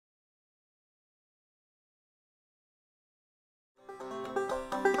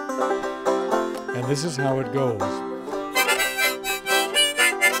and this is how it goes.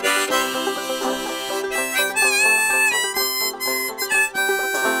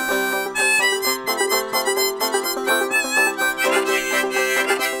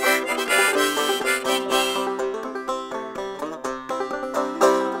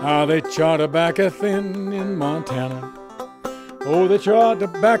 Ah, they chaw tobacco thin in Montana. Oh, they chaw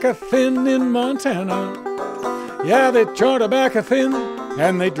tobacco thin in Montana. Yeah, they chaw tobacco thin,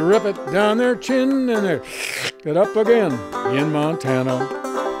 and they drip it down their chin, and they it up again in Montana.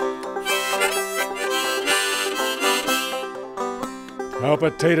 How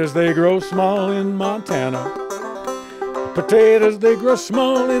potatoes they grow small in Montana. Potatoes they grow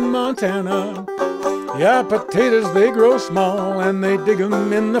small in Montana. Yeah, potatoes they grow small, and they dig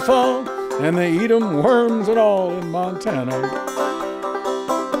 'em in the fall, and they eat 'em worms and all in Montana.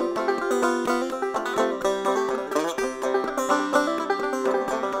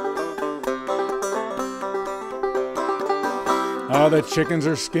 Oh, the chickens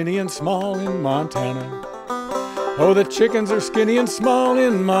are skinny and small in Montana. Oh, the chickens are skinny and small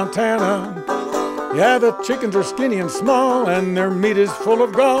in Montana. Yeah, the chickens are skinny and small, and their meat is full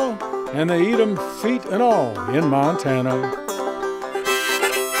of gall, and they eat 'em feet and all in Montana.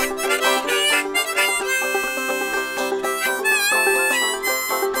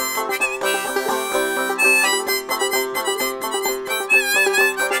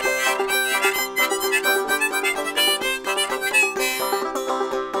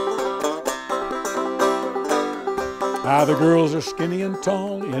 Ah, the girls are skinny and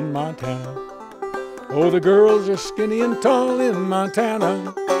tall in Montana. Oh, the girls are skinny and tall in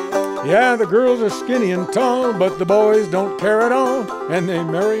Montana. Yeah, the girls are skinny and tall, but the boys don't care at all, and they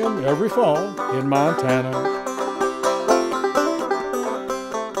marry 'em every fall in Montana.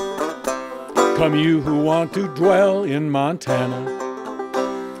 Come you who want to dwell in Montana.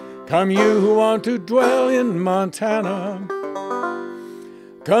 Come you who want to dwell in Montana.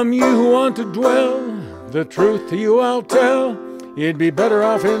 Come you who want to dwell, the truth to you I'll tell. You'd be better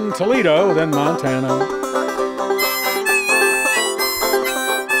off in Toledo than Montana.